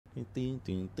Oh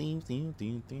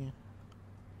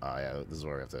yeah, this is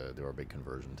where we have to do our big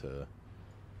conversion to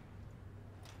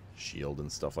shield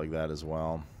and stuff like that as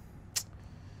well.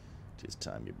 Tis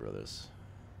time, you brothers.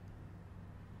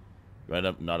 You end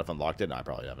up not have unlocked it? No, I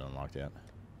probably haven't unlocked yet.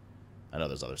 I know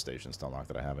there's other stations to unlock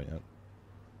that I haven't yet.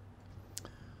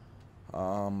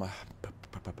 I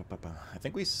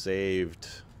think we saved...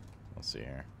 Let's see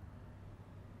here.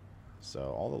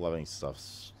 So, all the leveling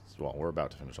stuff's... Well, we're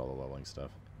about to finish all the leveling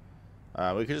stuff.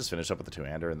 We could just finish up with the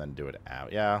two-hander and then do it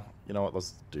out. Yeah, you know what?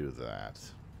 Let's do that.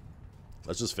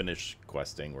 Let's just finish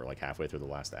questing. We're like halfway through the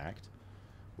last act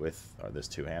with this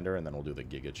two-hander, and then we'll do the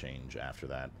Giga change after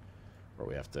that, where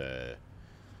we have to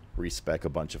respec a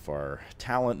bunch of our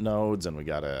talent nodes, and we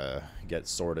gotta get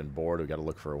sword and board. We gotta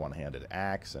look for a one-handed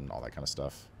axe and all that kind of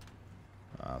stuff.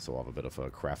 So we'll have a bit of a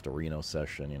crafterino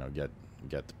session. You know, get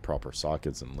the proper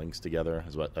sockets and links together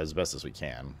as best as we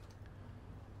can.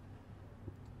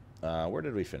 Where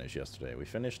did we finish yesterday? We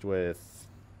finished with...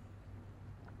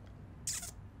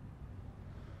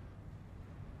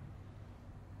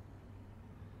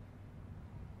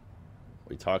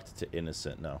 We talked to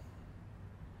Innocent, no.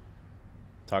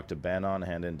 Talked to Banon,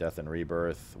 Hand in Death and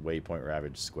Rebirth, Waypoint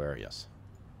Ravaged Square, yes.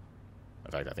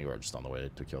 In fact, I think we were just on the way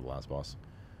to kill the last boss.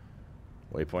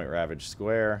 Waypoint Ravaged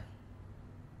Square.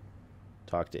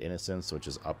 Talk to Innocence, which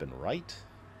is up and right.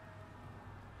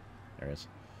 There he is.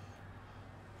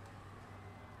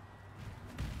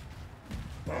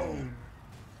 Boom.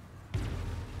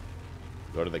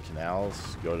 Go to the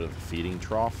canals, go to the feeding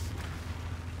trough.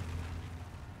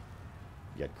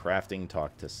 Get crafting,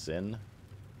 talk to Sin.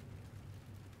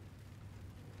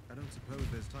 I don't suppose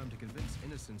there's time to convince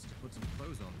Innocence to put some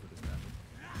clothes on for this battle.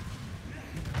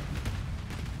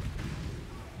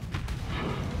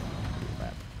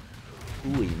 Map.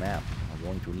 Ooh, a map. I'm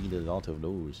going to need a lot of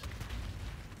those.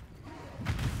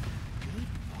 Good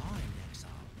find,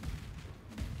 Exile.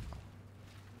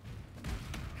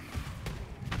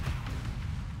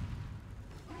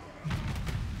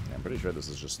 Yeah, I'm pretty sure this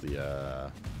is just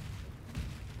the,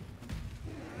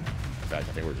 In fact,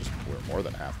 I think we're more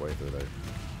than halfway through the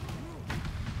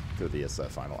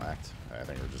final act. I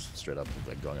think we're just straight up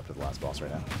like going up to the last boss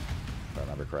right now, if I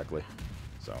remember correctly.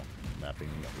 So, mapping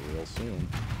real soon.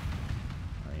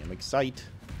 I am excited.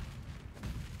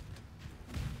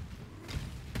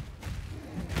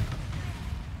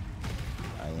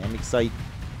 I am excited.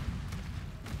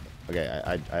 Okay,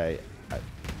 I'm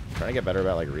trying to get better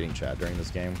about like reading chat during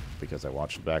this game because I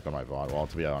watched back on my VOD. Well,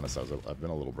 to be honest, I've been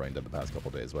a little brain dead the past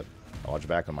couple days, but I watched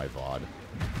back on my VOD,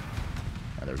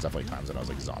 and there was definitely times when I was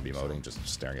like zombie moding, just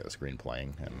staring at the screen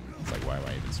playing, and it's like, why am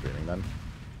I even streaming then?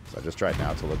 So I just tried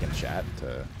now to look in chat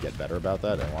to get better about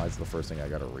that, and why is the first thing I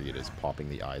gotta read is popping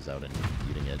the eyes out and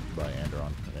eating it by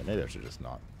Andron. And maybe I should just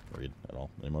not read at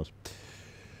all anymore.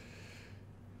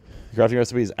 The crafting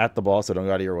recipe is at the boss, so don't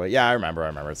go out of your way. Yeah, I remember.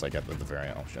 It's like at the very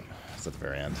end. Oh, shit. It's at the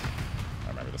very end. I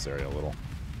remember this area a little.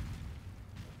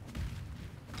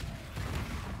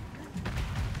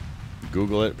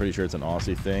 Google it. Pretty sure it's an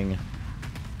Aussie thing.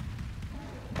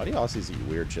 Why do Aussies eat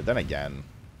weird shit? Then again,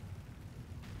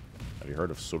 have you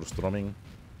heard of surströmming?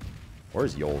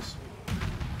 Where's Yols?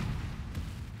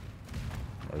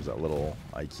 Where's that little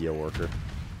IKEA worker?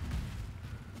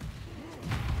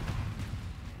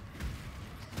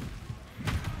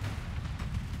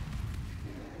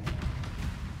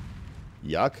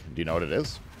 Yuck. Do you know what it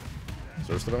is?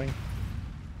 Surströmming?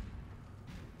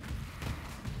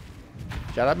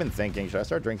 Chad, I've been thinking, should I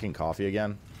start drinking coffee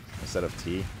again instead of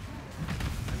tea? I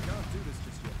can't do this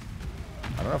just yet.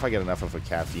 I don't know if I get enough of a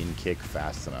caffeine kick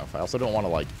fast enough. I also don't want to,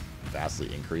 like,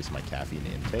 vastly increase my caffeine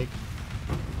intake.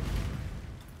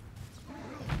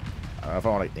 I don't know if I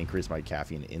want to increase my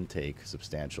caffeine intake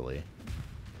substantially.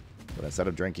 But instead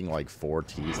of drinking, like, 4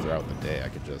 teas throughout the day, I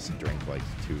could just drink, like,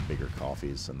 2 bigger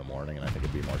coffees in the morning, and I think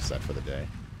it'd be more set for the day.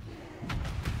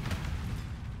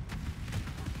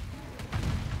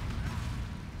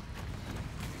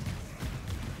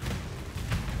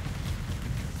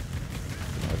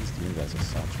 Oh, these demon guys are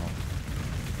such, huh?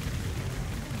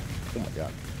 Oh my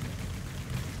god.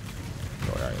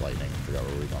 Oh, alright, lightning. Forgot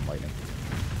where we was on lightning.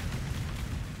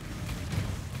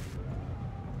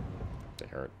 They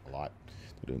hurt a lot.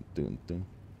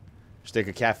 Just take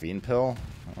a caffeine pill?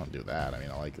 I don't do that. I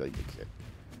mean, I like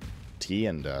tea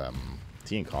and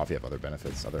coffee have other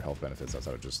benefits, other health benefits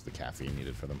outside of just the caffeine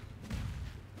needed for them.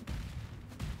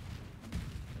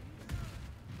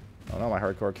 Oh no, my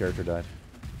hardcore character died.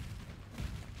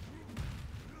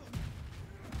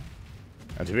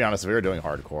 And to be honest, if we were doing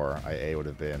hardcore, IA would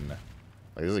have been like,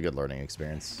 this is a good learning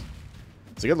experience.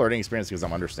 It's a good learning experience because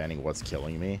I'm understanding what's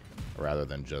killing me rather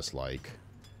than just like,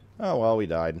 Oh, well, we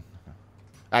died.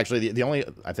 Actually, the only...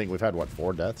 I think we've had, what,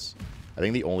 4 deaths? I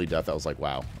think the only death that was like,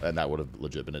 wow, and that would have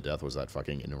legit been a death, was that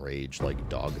fucking enraged, like,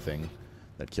 dog thing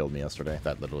that killed me yesterday.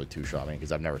 That literally two-shot me,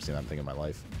 because I've never seen that thing in my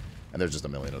life. And there's just a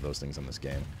million of those things in this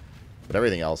game. But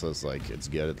everything else is, like, it's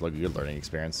good. It's like a good learning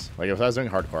experience. Like, if I was doing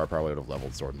hardcore, I probably would have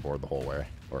leveled sword and board the whole way.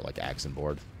 Or, like, axe and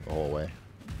board the whole way.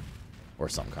 Or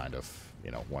some kind of,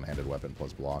 you know, one-handed weapon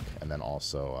plus block. And then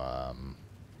also,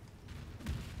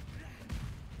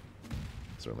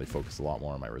 certainly focus a lot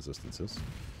more on my resistances,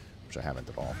 which I haven't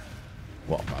at all.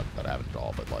 Well, not that I haven't at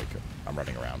all, but, like, I'm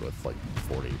running around with, like,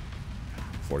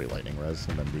 40 lightning res,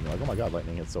 and then being like, oh my god,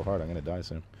 lightning hits so hard, I'm gonna die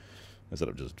soon. Instead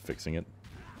of just fixing it.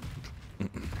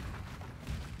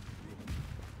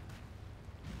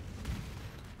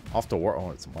 Off to war.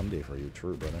 Oh, it's Monday for you.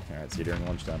 True, brother. Alright, see you during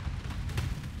lunchtime.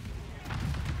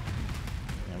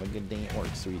 Have a good day at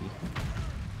work, sweetie.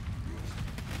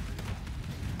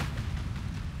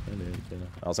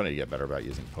 I also need to get better about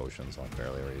using potions. I'm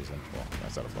barely ever using. Well,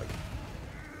 instead of like...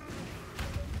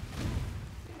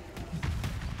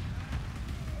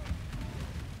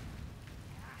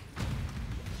 Oh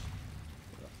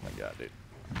my god, dude.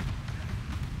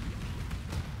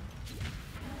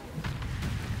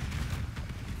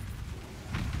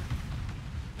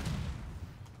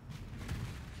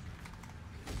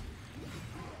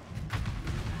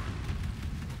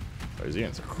 These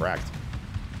units are cracked.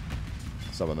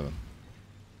 Some of them.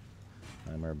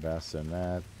 Nightmare Bass and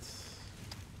that.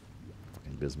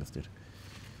 Fucking bismuth, dude.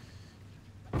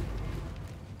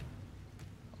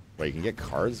 Wait, you can get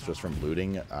cards just from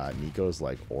looting Nico's,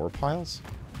 like, ore piles?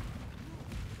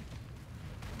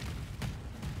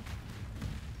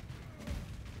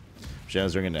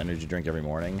 Shannon's drinking an energy drink every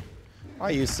morning. I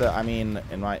used to, I mean,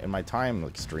 in my time,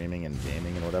 like, streaming and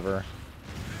gaming and whatever,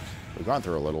 we've gone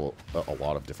through a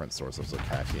lot of different sources of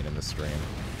caffeine in this stream.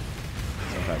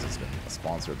 Sometimes it's been a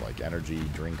sponsored, like, energy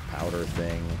drink powder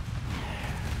thing.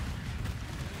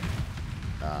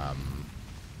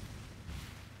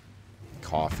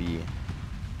 Coffee.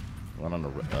 Went on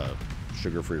a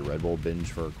sugar-free Red Bull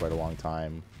binge for quite a long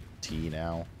time. Tea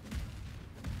now.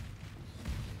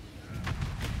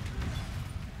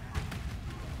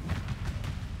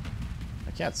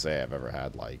 I can't say I've ever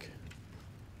had, like...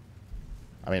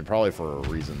 I mean, probably for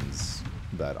reasons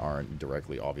that aren't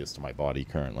directly obvious to my body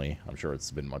currently. I'm sure it's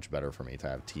been much better for me to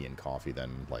have tea and coffee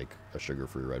than, like, a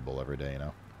sugar-free Red Bull every day, you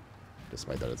know?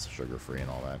 Despite that it's sugar-free and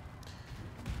all that.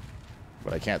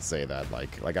 But I can't say that,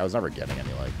 like I was never getting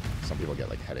any, like, some people get,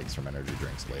 like, headaches from energy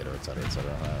drinks later, etc.,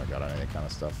 etc. I never got any kind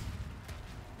of stuff.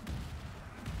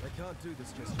 I can't do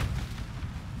this just yet.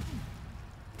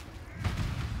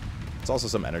 It's also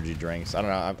some energy drinks. I don't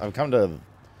know, I've come to the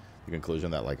conclusion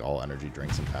that, like, all energy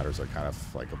drinks and powders are kind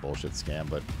of like a bullshit scam,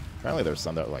 but apparently there's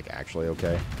some that are, like, actually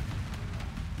okay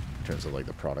in terms of, like,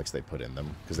 the products they put in them,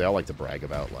 because they all like to brag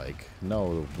about, like,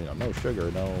 no, you know, no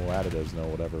sugar, no additives, no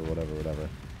whatever,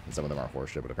 and some of them are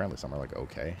horseshit, but apparently some are, like,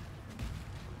 okay,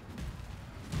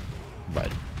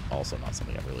 but also not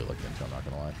something I've really looked into, I'm not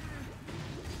gonna lie.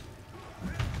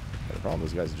 But the problem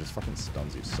is, guys, it just fucking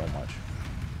stuns you so much.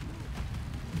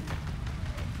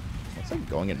 It's like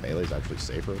going in melee is actually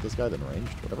safer with this guy than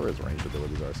ranged. Whatever his ranged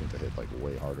abilities are seem to hit, like,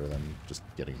 way harder than just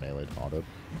getting meleeed auto.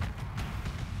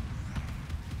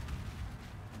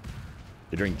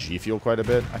 You drink G Fuel quite a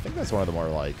bit. I think that's one of the more,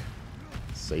 like,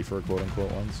 safer,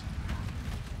 quote-unquote, ones.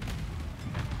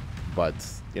 But,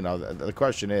 you know, the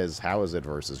question is, how is it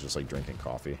versus just, like, drinking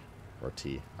coffee or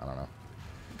tea? I don't know.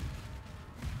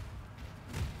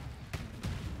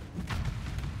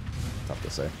 Tough to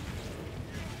say.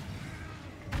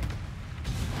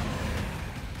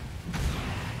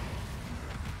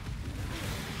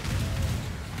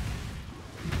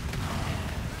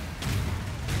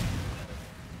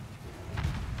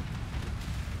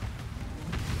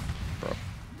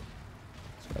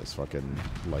 Fucking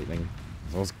lightning.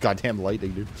 It's almost goddamn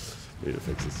lightning, dude. We need to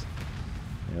fix this.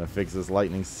 We gotta fix this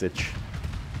lightning sitch.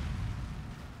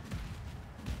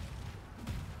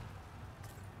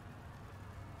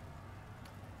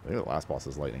 I think the last boss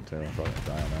is lightning too. I'm probably gonna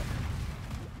die on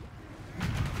that.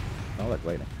 Oh, look,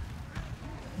 lightning.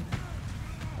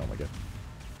 Oh my god.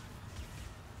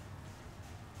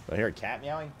 Did I hear a cat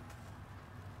meowing?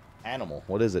 Animal.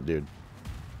 What is it, dude?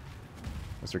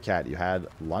 Mr. Cat, you had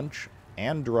lunch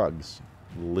and drugs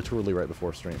literally right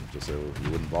before stream, just so you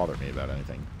wouldn't bother me about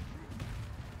anything.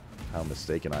 How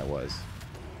mistaken I was.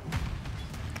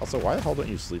 Also, why the hell don't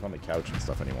you sleep on the couch and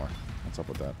stuff anymore? What's up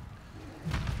with that?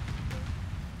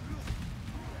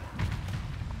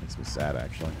 Makes me sad,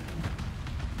 actually.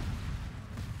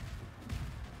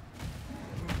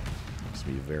 Makes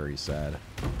me very sad.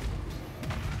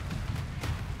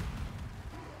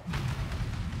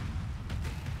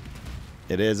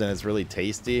 It is, and it's really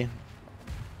tasty.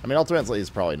 I mean, ultimately, it's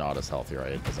probably not as healthy,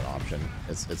 right, as an option.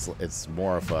 It's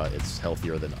more of a, it's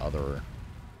healthier than other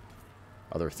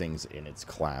things in its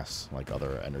class, like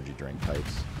other energy drink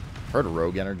types. Heard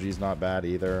Rogue Energy is not bad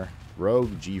either.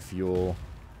 Rogue, G Fuel.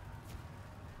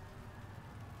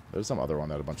 There's some other one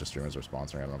that a bunch of streamers are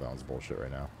sponsoring. I don't know if that one's bullshit right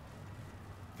now.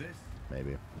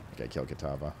 Maybe. Okay, kill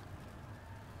Kitava.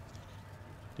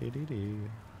 Dee.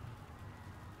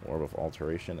 Orb of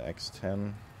Alteration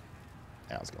X10.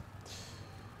 Yeah, let's go.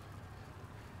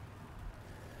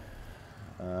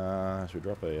 Should we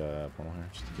drop a portal here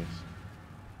just in case?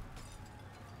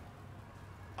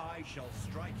 I shall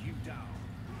strike you down.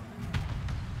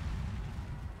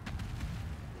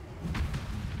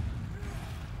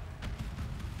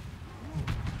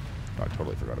 Oh, I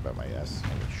totally forgot about my S.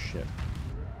 Holy shit.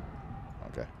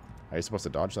 Okay. How are you supposed to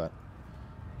dodge that?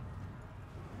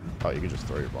 Oh, you can just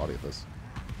throw your body at this.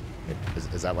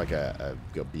 Is that like a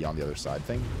go beyond the other side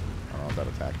thing? I don't know what that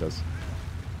attack does.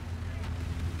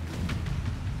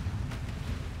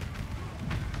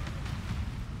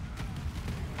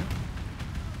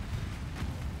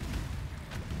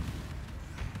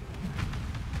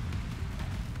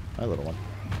 Hi, little one.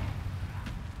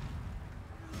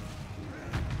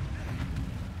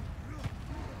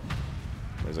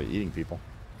 There's like eating people.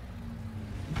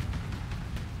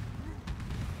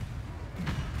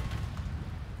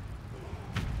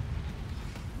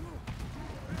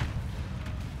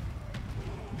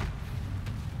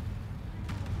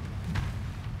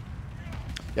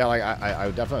 Yeah, like I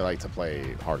would definitely like to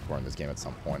play hardcore in this game at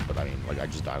some point, but I mean, like I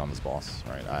just died on this boss,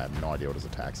 right? I have no idea what his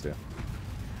attacks do.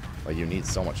 Like you need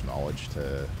so much knowledge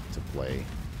to play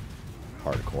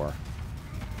hardcore.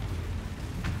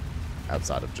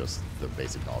 Outside of just the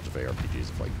basic knowledge of ARPGs,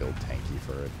 of like build tanky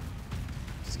for it.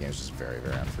 This game is just very,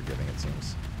 very unforgiving, it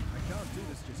seems. I can't do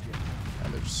this just yet.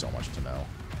 And there's so much to know.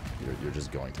 You're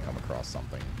just going to come across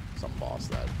something, some boss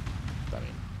that, I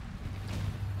mean,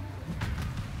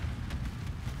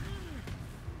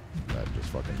 that just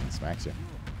fucking smacks you. How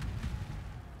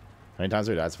many times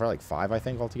have we died? It's probably like 5, I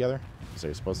think, altogether. So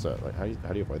you're supposed to, like, how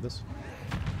do you avoid this?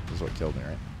 This is what killed me,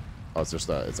 right? Oh, it's just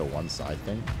it's a one-side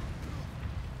thing.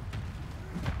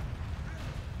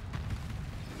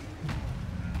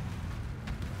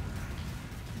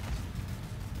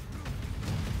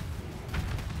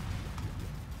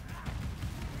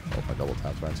 Oh, my double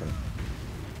taps by accident.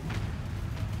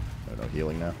 No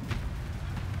healing now.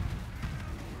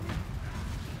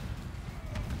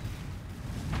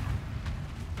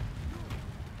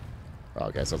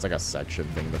 Okay, so it's like a section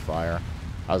thing to fire.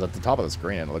 I was at the top of the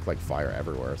screen and it looked like fire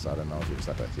everywhere, so I don't know if you just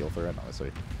have to heal through it.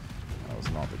 Obviously, that was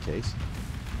not the case.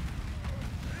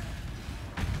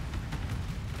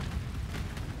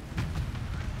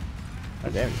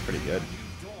 That damage is pretty good.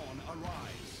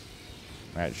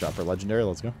 Alright, shot for legendary,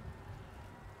 let's go.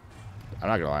 I'm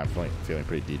not gonna lie, I'm feeling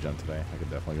pretty degen today. I could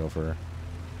definitely go for...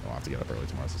 I'll have to get up early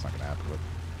tomorrow, so it's not gonna happen, but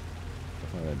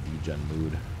definitely in a degen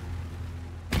mood.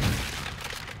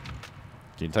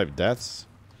 Can you type deaths?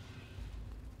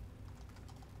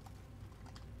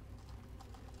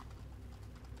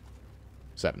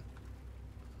 Seven.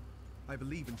 I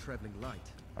believe in traveling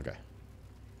light. Okay.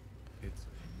 It's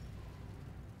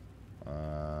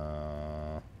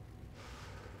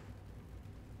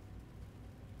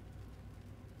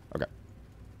Okay.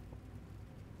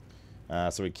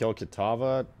 So we kill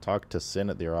Kitava, talk to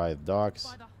Sin at the Arrive docks.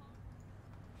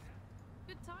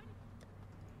 Good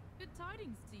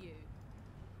tidings to you.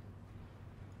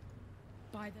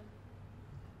 By the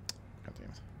God damn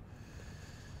it.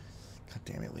 God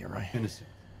damn it, Leroy. Innocent.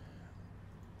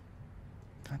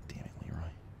 God damn it,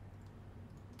 Leroy.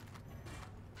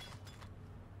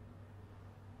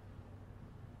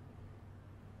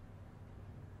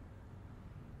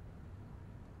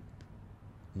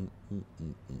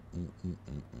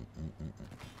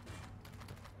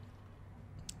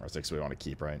 R6 we want to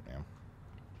keep, right? Yeah.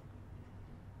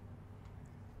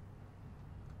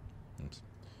 Oops.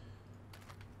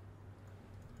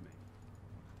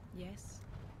 yes.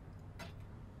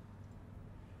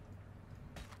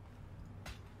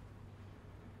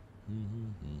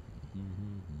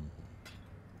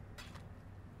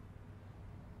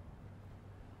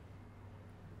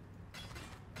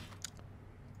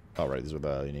 Oh, right, these are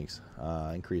the uniques.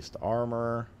 Increased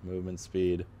armor, movement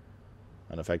speed,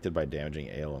 unaffected by damaging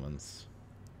elements.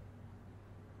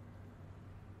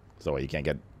 So you can't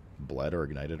get bled or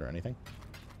ignited or anything?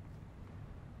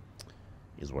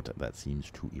 Is what that seems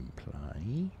to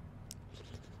imply.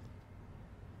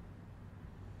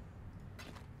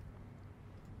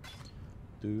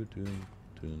 Hold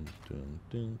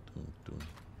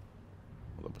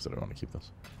up, I said I don't want to keep this.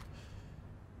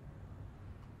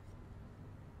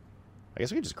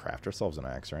 guess we could just craft ourselves an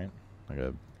axe, right? Like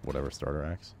a whatever starter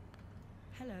axe.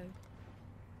 Hello.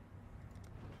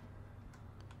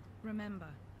 Remember,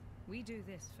 we do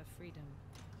this for freedom.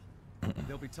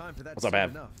 There'll be time for that What's up, soon Ab?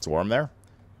 enough. It's warm there?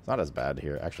 It's not as bad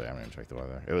here. Actually, I'm going to check the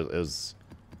weather. It was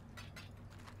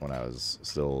when I was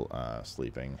still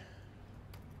sleeping.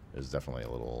 It was definitely a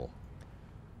little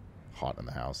hot in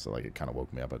the house, so like it kind of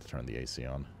woke me up. I had to turn the AC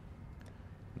on.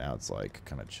 Now it's like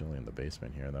kind of chilly in the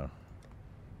basement here, though.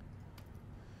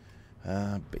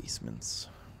 Basements.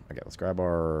 Okay, let's grab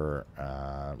our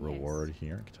reward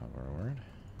here. Guitar reward.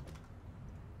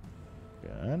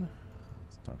 Good.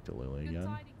 Let's talk to Lily Good again.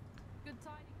 tidings. Good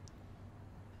tidings.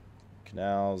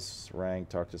 Canals, rank,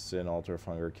 talk to Sin, altar of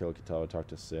hunger, kill Kitava, talk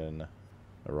to Sin,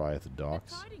 Ariath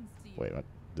docks. Good tidings to you. Wait, what?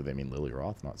 Do they mean Lily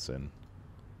Roth, not Sin?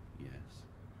 Yes.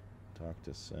 Talk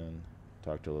to Sin.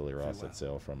 Talk to Lily Roth, set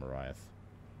sail from Ariath.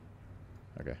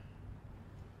 Okay.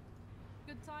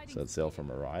 Good tidings. Set sail from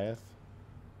Ariath.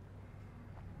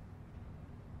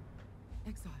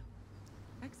 Exile.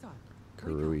 Exile.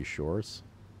 Karui Shores.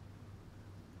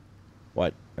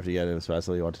 What? After you get into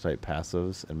special, you want to type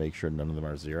passives and make sure none of them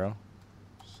are 0.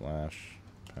 /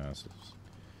 passives.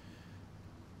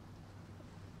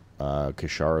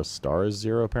 Kishara Star is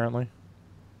 0, apparently.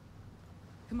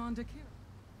 Commander Kira.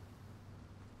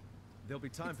 There'll be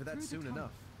time for that through the soon tunnel.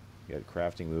 enough. You get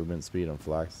crafting, movement, speed, and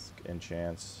flex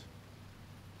enchants.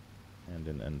 And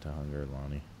an end to hunger,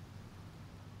 Lonnie.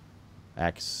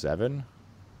 Act 7?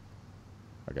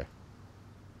 Okay.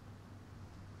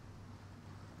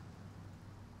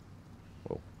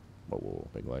 Whoa,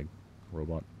 big leg.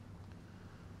 Robot.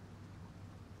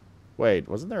 Wait,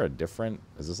 wasn't there a different...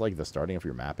 Is this like the starting of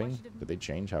your mapping? Did they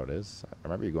change how it is? I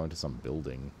remember you going to some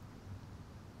building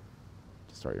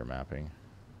to start your mapping.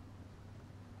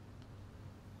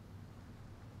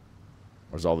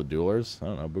 Where's all the duelers? I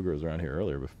don't know. Booger was around here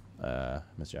earlier. But,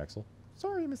 Miss Jaxel.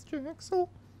 Sorry, Miss Jaxel.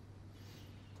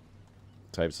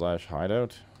 Type /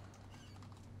 hideout.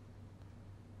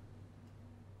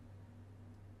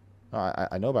 Oh,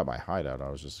 I know about my hideout. I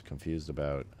was just confused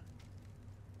about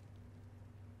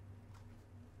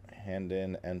hand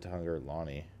in, end to hunger,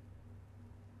 Lonnie.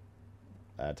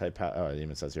 Oh, it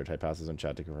even says here, type passes in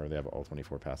chat to confirm they have all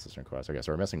 24 passes in quest. Okay,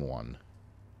 so we're missing 1.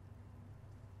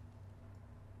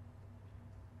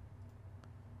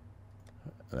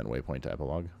 And then waypoint to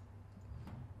epilogue.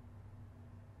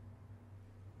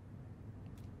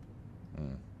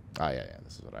 Ah, yeah,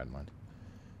 this is what I had in mind.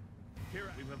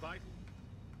 Here we provide.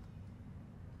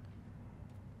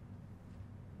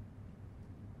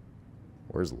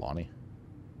 Where's Lonnie?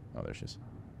 Oh, there she is.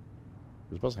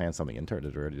 We're supposed to hand something into her.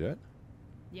 Did we already do it?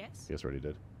 Yes. Yes, we already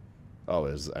did. Oh,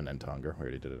 it was an end to hunger. We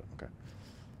already did it. Okay.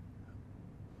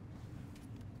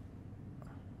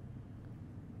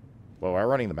 Well, while we're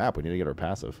running the map, we need to get our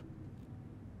passive.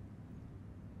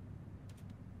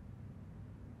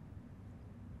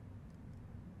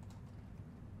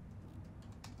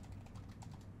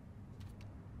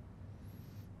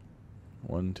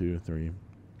 One, 2, 3,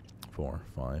 4,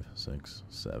 5, 6,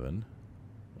 7,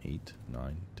 8,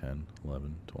 9, 10,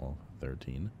 11, 12,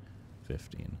 13,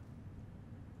 15.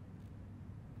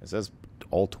 It says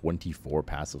all 24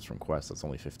 passives from quests. That's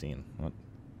only 15. What?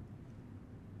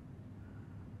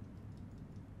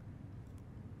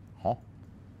 Huh?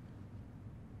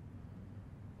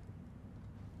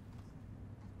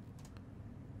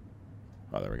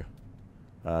 Oh, there we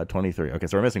go. 23. Okay,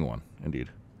 so we're missing 1, indeed.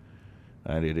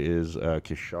 And it is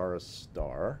Kishara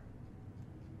Star.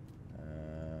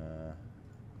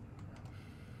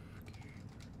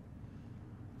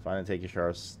 Find and take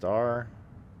Kishara Star.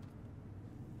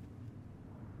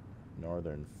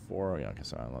 Northern 4. Yeah, okay,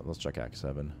 so let's check Act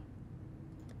 7.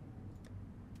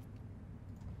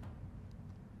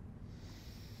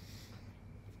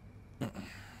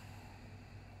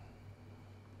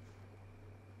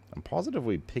 I'm positive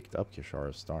we picked up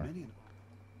Kishara Star.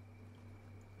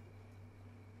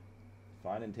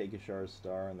 Find and take Kishara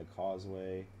Star in the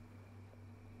causeway.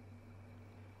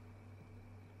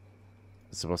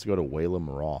 It's supposed to go to Whalem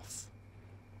Roth.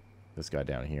 This guy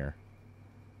down here.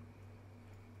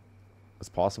 It's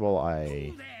possible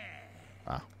I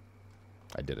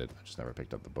did it. I just never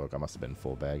picked up the book. I must have been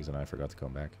full bags and I forgot to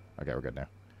come back. Okay, we're good now.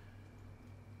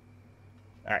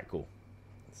 Alright, cool.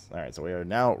 Alright, so we are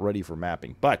now ready for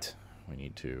mapping, but we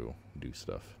need to do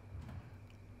stuff.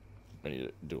 We need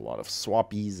to do a lot of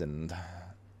swappies and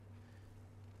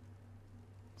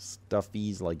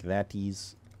stuffies like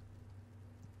thatties.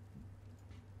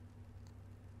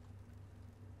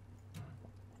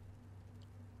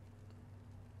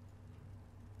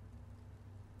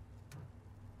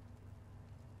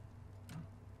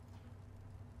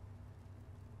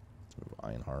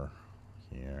 Einhar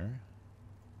here.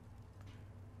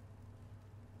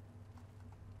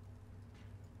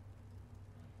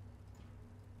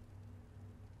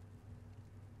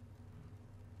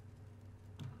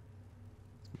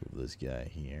 Move this guy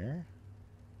here.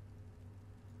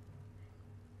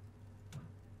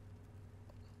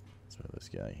 Let's move this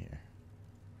guy here.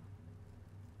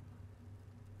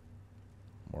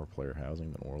 More player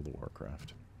housing than World of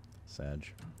Warcraft.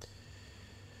 Sag.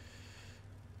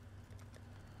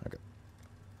 Okay.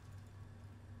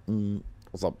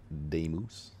 What's up,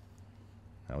 Daymoose?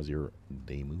 How's your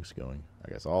Daymoose going?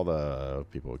 I guess all the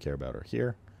people we care about are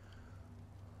here.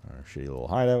 Our shitty little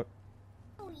hideout.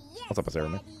 Oh, yes, What's up,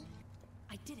 Sarah?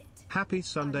 I did it. Happy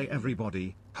Sunday,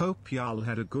 everybody. Hope y'all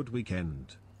had a good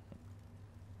weekend.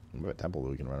 We have a temple that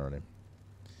we can run already.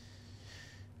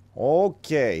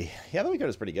 Okay. Yeah, the weekend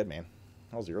was pretty good, man.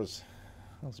 How's yours?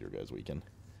 How's your guys' weekend?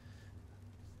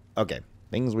 Okay.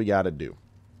 Things we gotta do.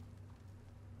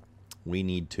 We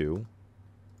need to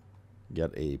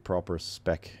get a proper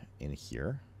spec in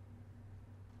here.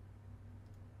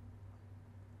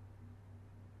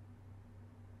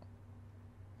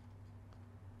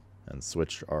 And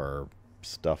switch our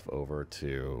stuff over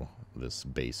to this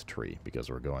base tree because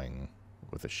we're going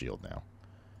with a shield now.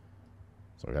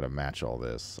 So I gotta match all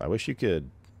this. I wish you could...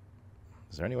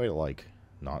 Is there any way to, like,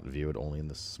 not view it only in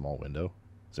this small window?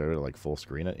 Is there a way to, like, full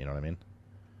screen it? You know what I mean?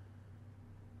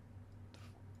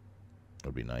 It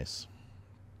would be nice.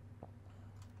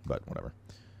 But, whatever.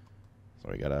 So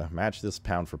we gotta match this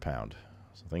pound for pound.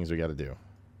 So things we gotta do.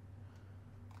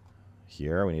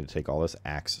 Here, we need to take all this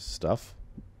axe stuff.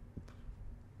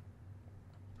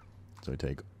 So we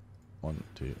take 1,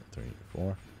 2, 3,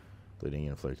 4. Bleeding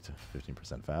inflict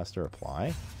 15% faster.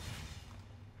 Apply.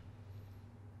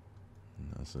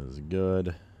 This is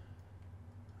good.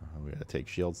 We gotta take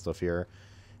shield stuff here.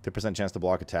 50% chance to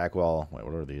block attack while... Wait,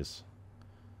 what are these?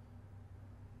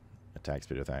 Attack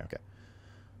speed attack.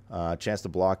 Okay. Chance to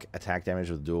block attack damage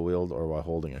with dual wield or while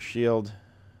holding a shield.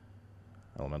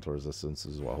 Elemental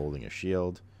resistances while holding a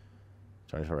shield.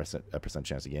 25%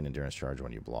 chance to gain endurance charge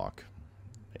when you block.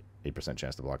 8%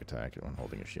 chance to block attack when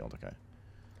holding a shield. Okay.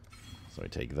 So we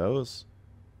take those.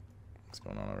 What's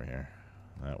going on over here?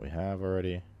 That we have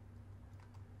already.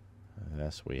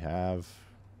 This we have.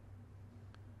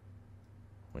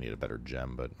 We need a better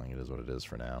gem, but I think it is what it is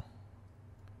for now.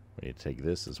 We need to take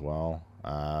this as well.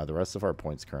 The rest of our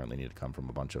points currently need to come from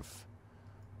a bunch of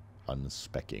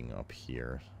unspecking up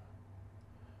here.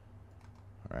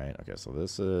 Alright, okay, so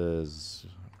this is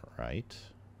right.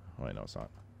 Oh, wait, no, it's not.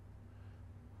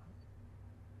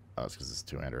 Oh, it's because it's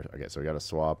two-hander. Okay, so we got to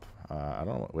swap. I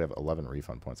don't know. We have 11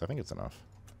 refund points. I think it's enough.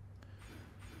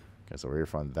 Okay, so we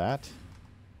refund that.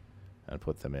 And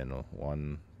put them in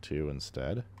 1, 2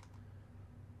 instead.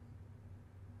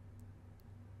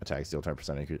 Attacks deal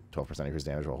 12% increase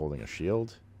damage while holding a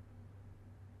shield.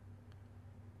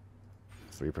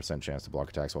 3% chance to block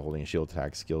attacks while holding a shield.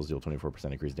 Attack skills deal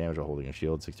 24% increased damage while holding a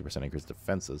shield. 60% increased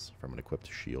defenses from an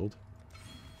equipped shield.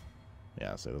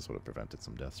 Yeah, so this would have prevented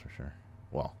some deaths for sure.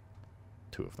 Well,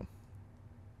 2 of them.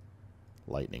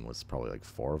 Lightning was probably like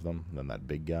 4 of them. Then that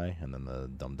big guy, and then the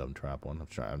dumb trap one. I'm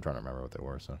trying to remember what they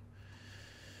were. So,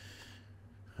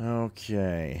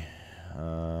 okay,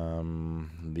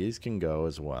 these can go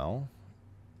as well.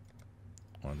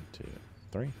 1, 2,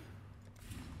 3.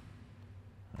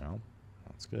 Well,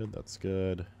 that's good. That's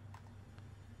good.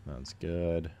 That's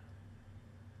good.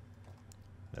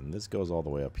 And this goes all the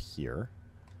way up here.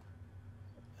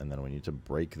 And then we need to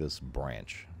break this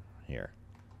branch here.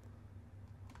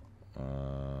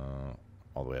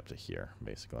 All the way up to here,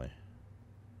 basically.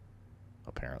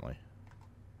 Apparently.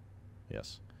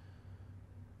 Yes.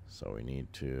 So we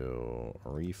need to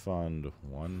refund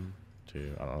 1,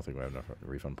 2... I don't think we have enough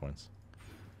refund points.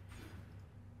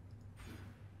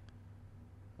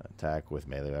 Attack with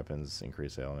melee weapons,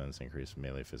 increase elements, increase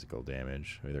melee physical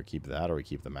damage. We either keep that or we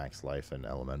keep the max life and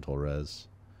elemental res.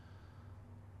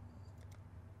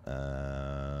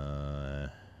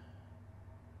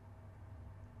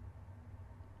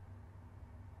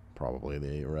 Probably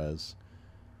the res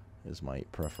is my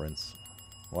preference.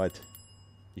 What?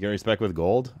 You can respec with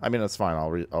gold? I mean, that's fine.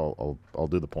 I'll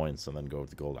do the points and then go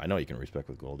with the gold. I know you can respec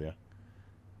with gold, yeah.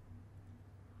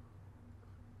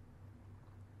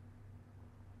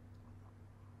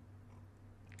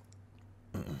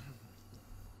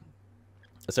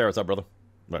 Sarah, what's up, brother?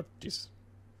 What? Jesus.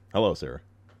 Hello, Sarah.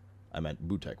 I meant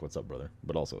Butek. What's up, brother?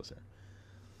 But also Sarah.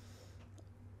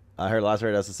 I heard last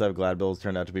raid SS7 Glad builds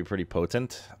turned out to be pretty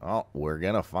potent. Oh, we're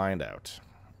gonna find out.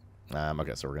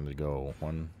 Okay, so we're gonna go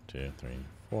 1, 2, 3,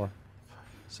 4,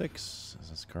 6. Is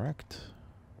this correct?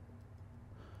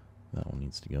 That one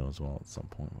needs to go as well at some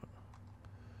point.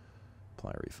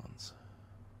 Apply refunds.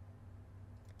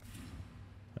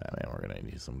 Ah, man, we're gonna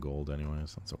need some gold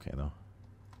anyways. That's okay though.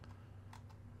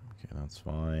 Okay, that's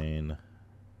fine.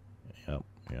 Yep,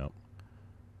 yep.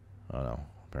 Oh no.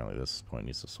 Apparently this point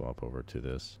needs to swap over to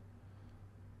this.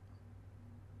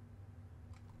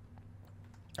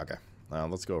 Okay.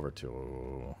 Let's go over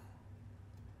to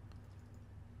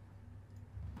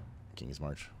King's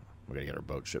March. We're gonna get our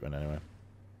boat shipment anyway.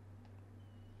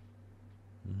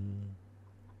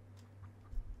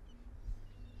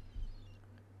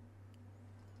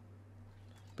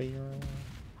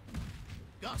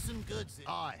 Got some goods in.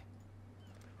 Aye.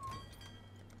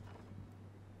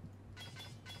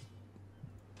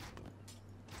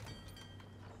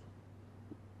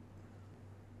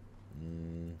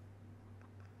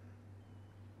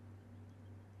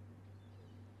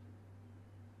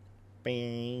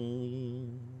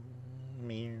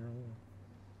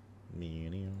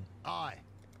 Aye.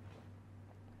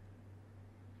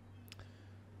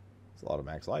 It's a lot of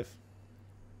max life.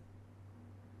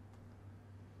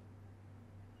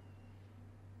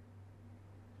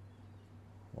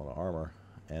 A lot of armor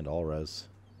and all res.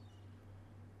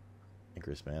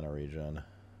 Increased mana regen,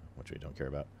 which we don't care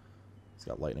about. It's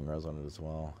got lightning res on it as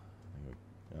well.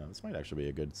 This might actually be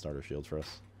a good starter shield for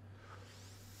us.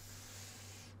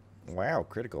 Wow,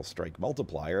 critical strike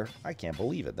multiplier. I can't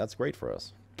believe it. That's great for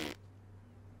us.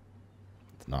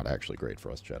 It's not actually great for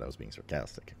us, Chad. I was being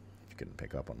sarcastic. If you couldn't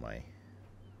pick up on my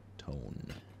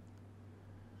tone.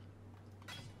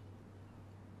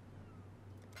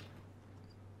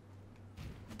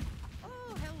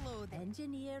 Oh, hello, the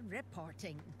engineer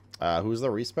reporting. Who's the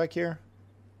respec here?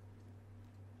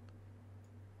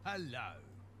 Hello.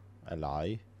 I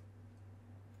lie.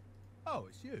 Oh,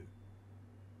 it's you.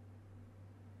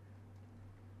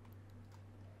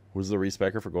 Who's the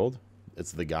respecker for gold?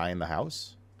 It's the guy in the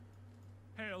house?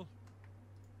 Hell.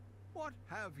 What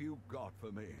have you got for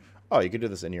me? Oh, you can do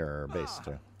this in your base,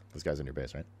 too. This guy's in your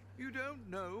base, right? You don't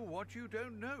know what you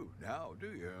don't know now,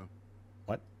 do you?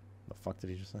 What? The fuck did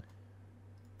he just say?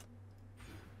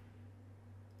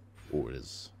 Oh, it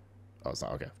is. Oh, it's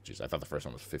not. Okay. Jeez, I thought the first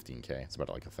one was 15k. It's about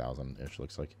like 1,000-ish,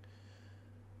 looks like.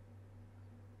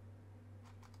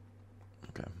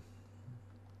 Okay.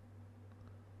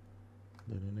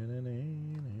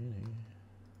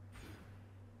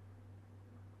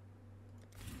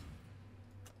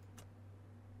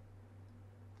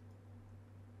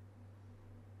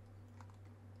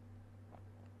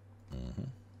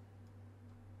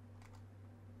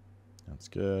 That's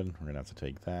good. We're gonna have to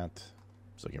take that.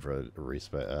 Just looking for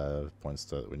points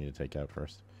that we need to take out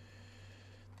first.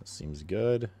 This seems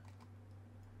good.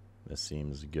 This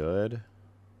seems good.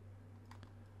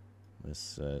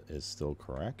 This is still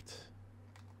correct.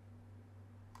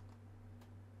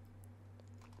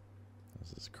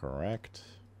 This is correct.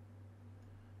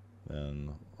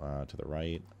 Then to the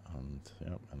right, and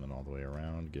yep, and then all the way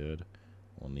around. Good.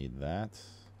 We'll need that.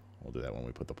 We'll do that when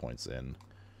we put the points in.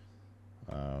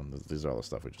 These are all the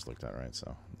stuff we just looked at, right?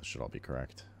 So this should all be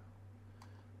correct.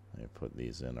 I put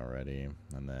these in already,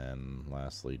 and then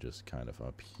lastly, just kind of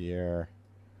up here.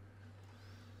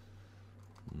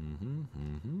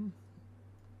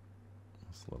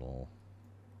 This little.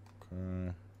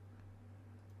 Okay.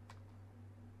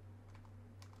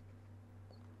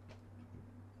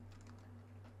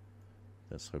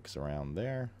 This hooks around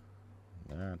there.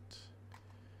 That.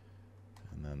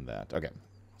 And then that. Okay.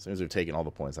 As soon as we've taken all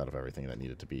the points out of everything that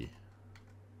needed to be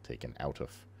taken out of.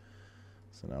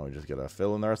 So now we just gotta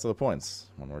fill in the rest of the points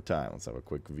one more time. Let's have a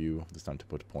quick view. This time to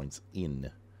put points in.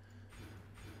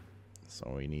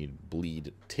 So we need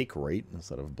bleed take rate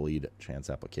instead of bleed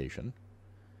chance application.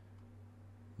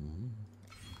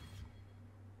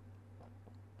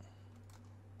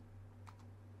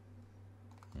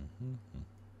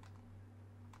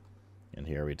 And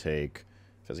here we take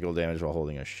physical damage while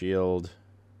holding a shield.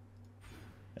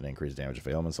 And increased damage of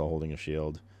ailments while holding a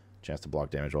shield. Chance to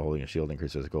block damage while holding a shield.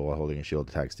 Increase physical while holding a shield.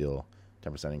 Attack steal.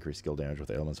 10% increased skill damage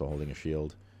with ailments while holding a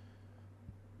shield.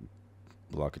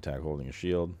 Block attack holding a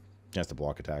shield. Chance to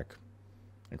block attack.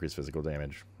 Increased physical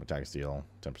damage. Attack steal.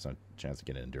 10% chance to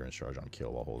get an endurance charge on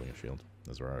kill while holding a shield.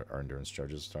 That's where our endurance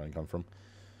charges are starting to come from.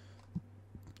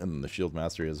 And then the shield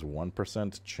mastery is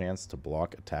 1% chance to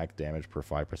block attack damage per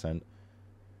 5%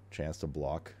 chance to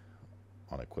block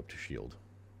on equipped shield.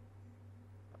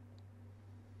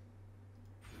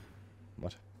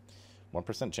 What?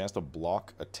 1% chance to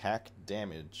block attack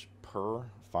damage per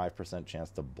 5% chance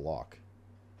to block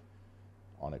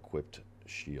on equipped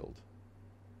shield.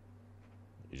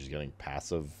 You're just getting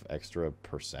passive extra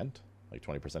percent? Like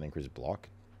 20% increased block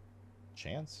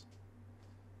chance?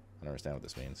 don't understand what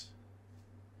this means.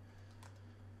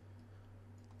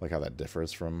 Like how that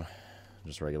differs from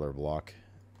just regular block.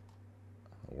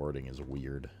 The wording is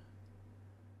weird.